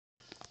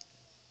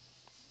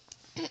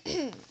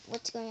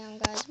What's going on,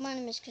 guys? My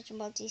name is Christian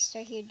Bautista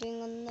here,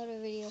 doing another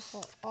video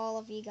for all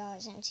of you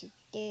guys. And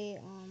today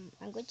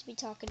I'm going to be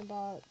talking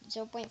about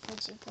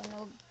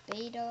 0.42.0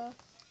 beta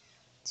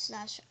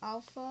slash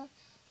alpha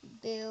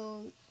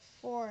build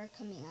 4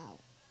 coming out.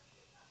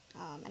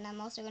 And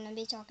I'm also going to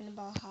be talking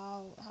about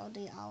how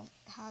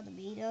the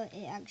beta,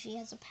 it actually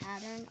has a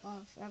pattern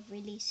of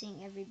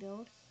releasing every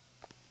build.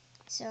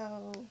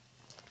 So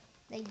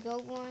the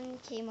build 1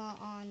 came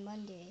out on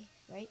Monday,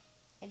 right?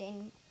 And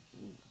then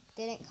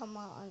didn't come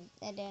out on,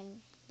 and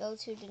then build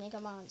 2 didn't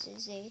come out on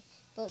Tuesday.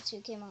 Build 2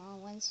 came out on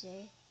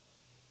Wednesday.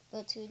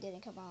 Build 2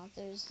 didn't come out on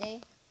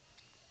Thursday.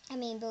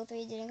 Build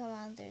 3 didn't come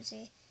out on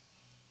Thursday.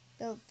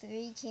 Build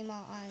 3 came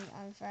out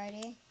on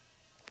Friday.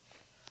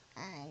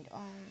 And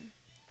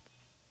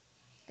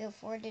build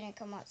 4 didn't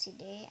come out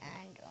today,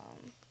 and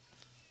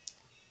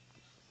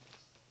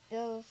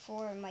build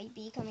 4 might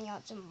be coming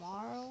out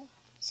tomorrow,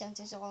 since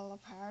it's all a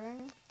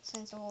pattern,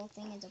 since the whole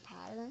thing is a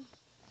pattern.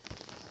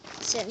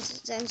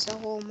 Since the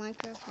whole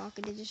Minecraft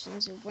Pocket Edition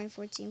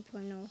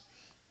 0.14.0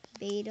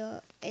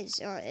 beta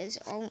it's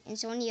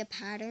only a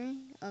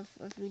pattern of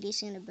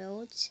releasing the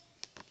builds,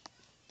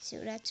 so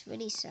that's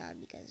really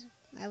sad because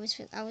I was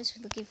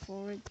looking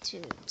forward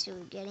to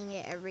getting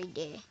it every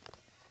day,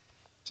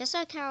 just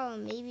like how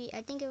maybe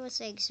I think it was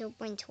like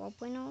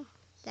 0.12.0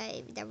 that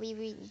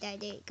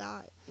it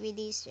got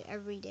released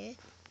every day.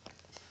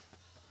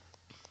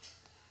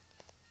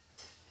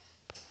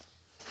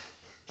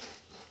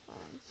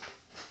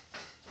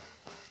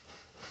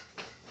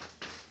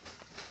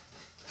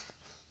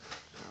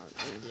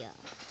 Yeah,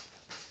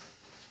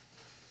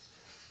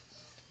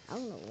 I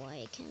don't know why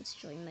I can't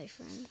join my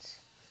friends,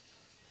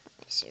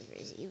 my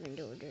servers, even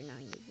though they're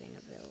not even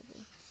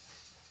available.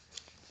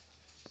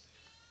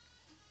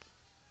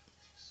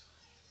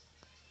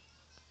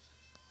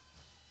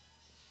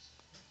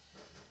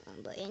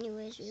 But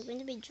anyways, we're going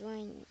to be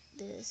joining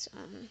this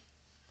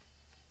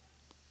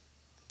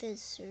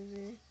this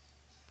server.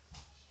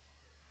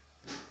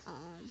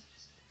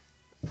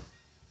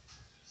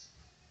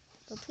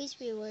 But please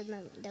be aware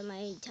that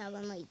my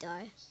tablet might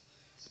die.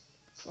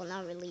 Well,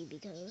 not really,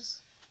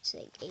 because it's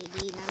like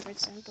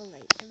 89%, but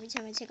like every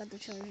time I take out the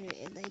charger,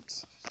 it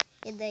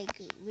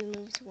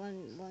removes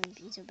one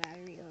piece of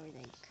battery, or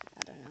like I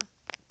don't know.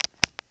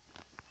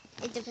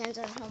 It depends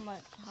on how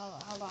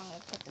long I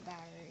put the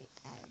battery,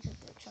 I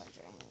put the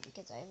charger in,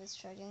 because I was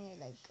charging it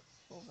like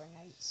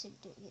overnight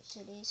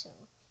today, so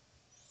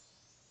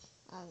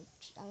I'm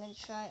gonna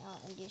try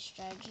a new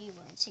strategy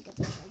where I take out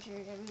the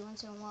charger every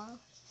once in a while,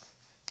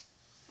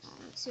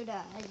 so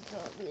that I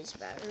don't lose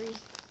battery.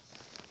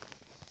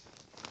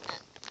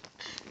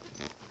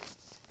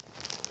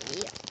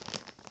 Yeah.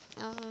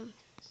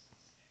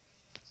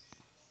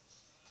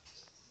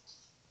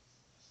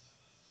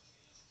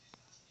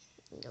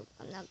 Nope,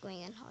 I'm not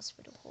going in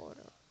hospital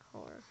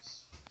horror.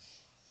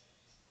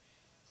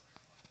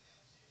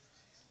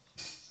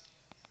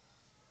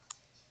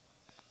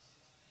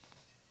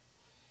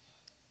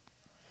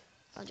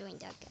 I'll join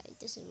that guy.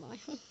 This is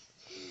mine.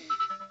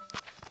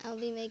 I'll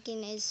be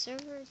making a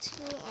server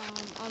too,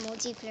 on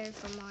multiplayer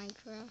for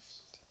Minecraft.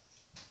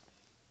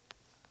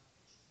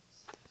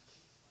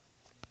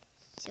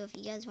 So if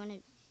you guys want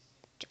to,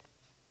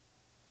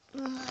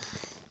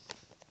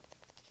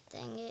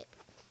 dang it.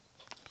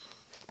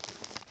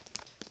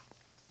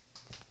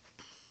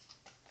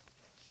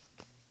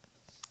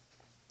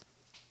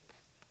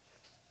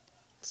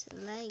 It's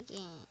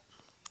lagging.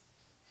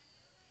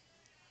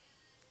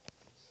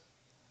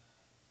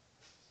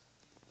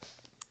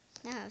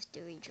 Now I have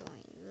to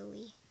rejoin,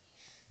 really?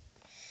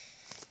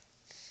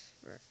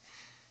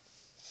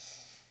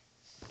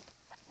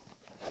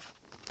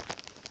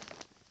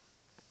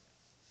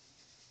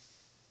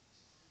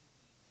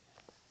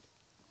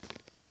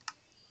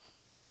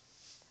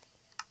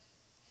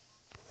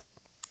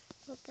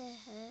 What the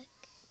heck?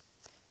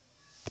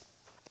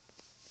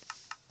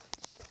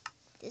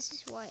 This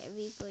is why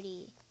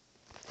everybody,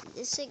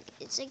 it's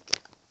like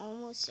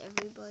almost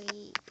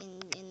everybody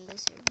in the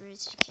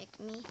servers kick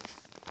me.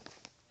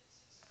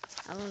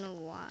 I don't know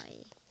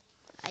why.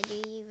 I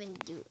didn't even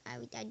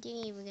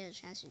get a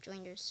chance to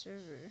join their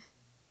server,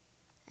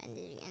 and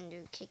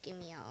they're kicking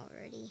me out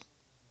already.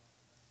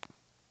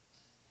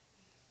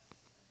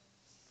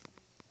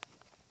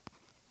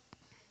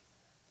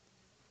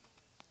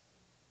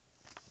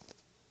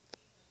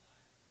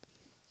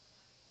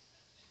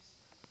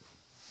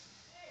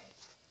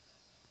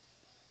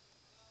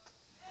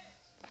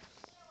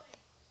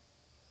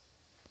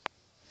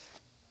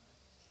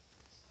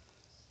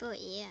 But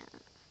yeah.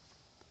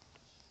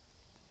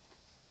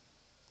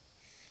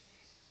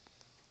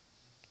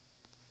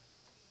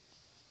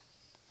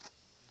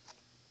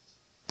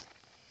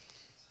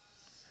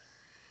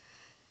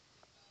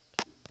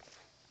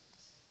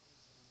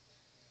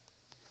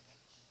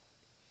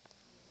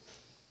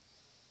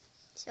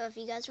 So if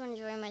you guys want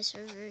to join my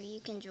server, you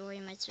can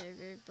join my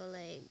server, but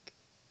like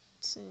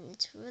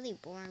it's really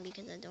boring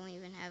because I don't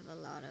even have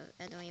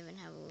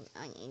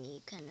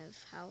any kind of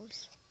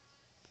house.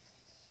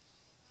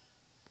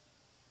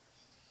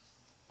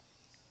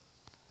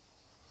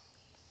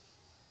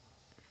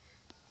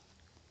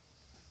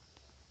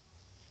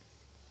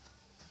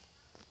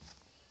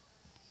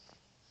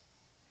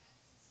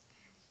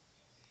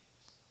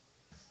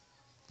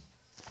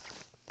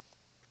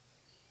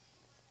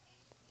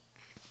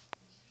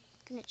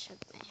 gonna check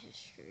my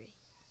history.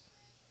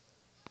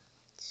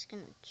 Just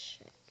gonna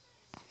check.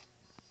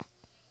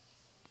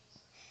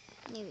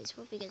 Anyways,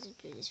 hope you guys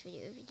enjoyed this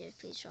video. If you did,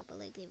 please drop a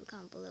like, leave a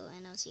comment below,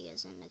 and I'll see you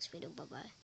guys in the next video. Bye bye.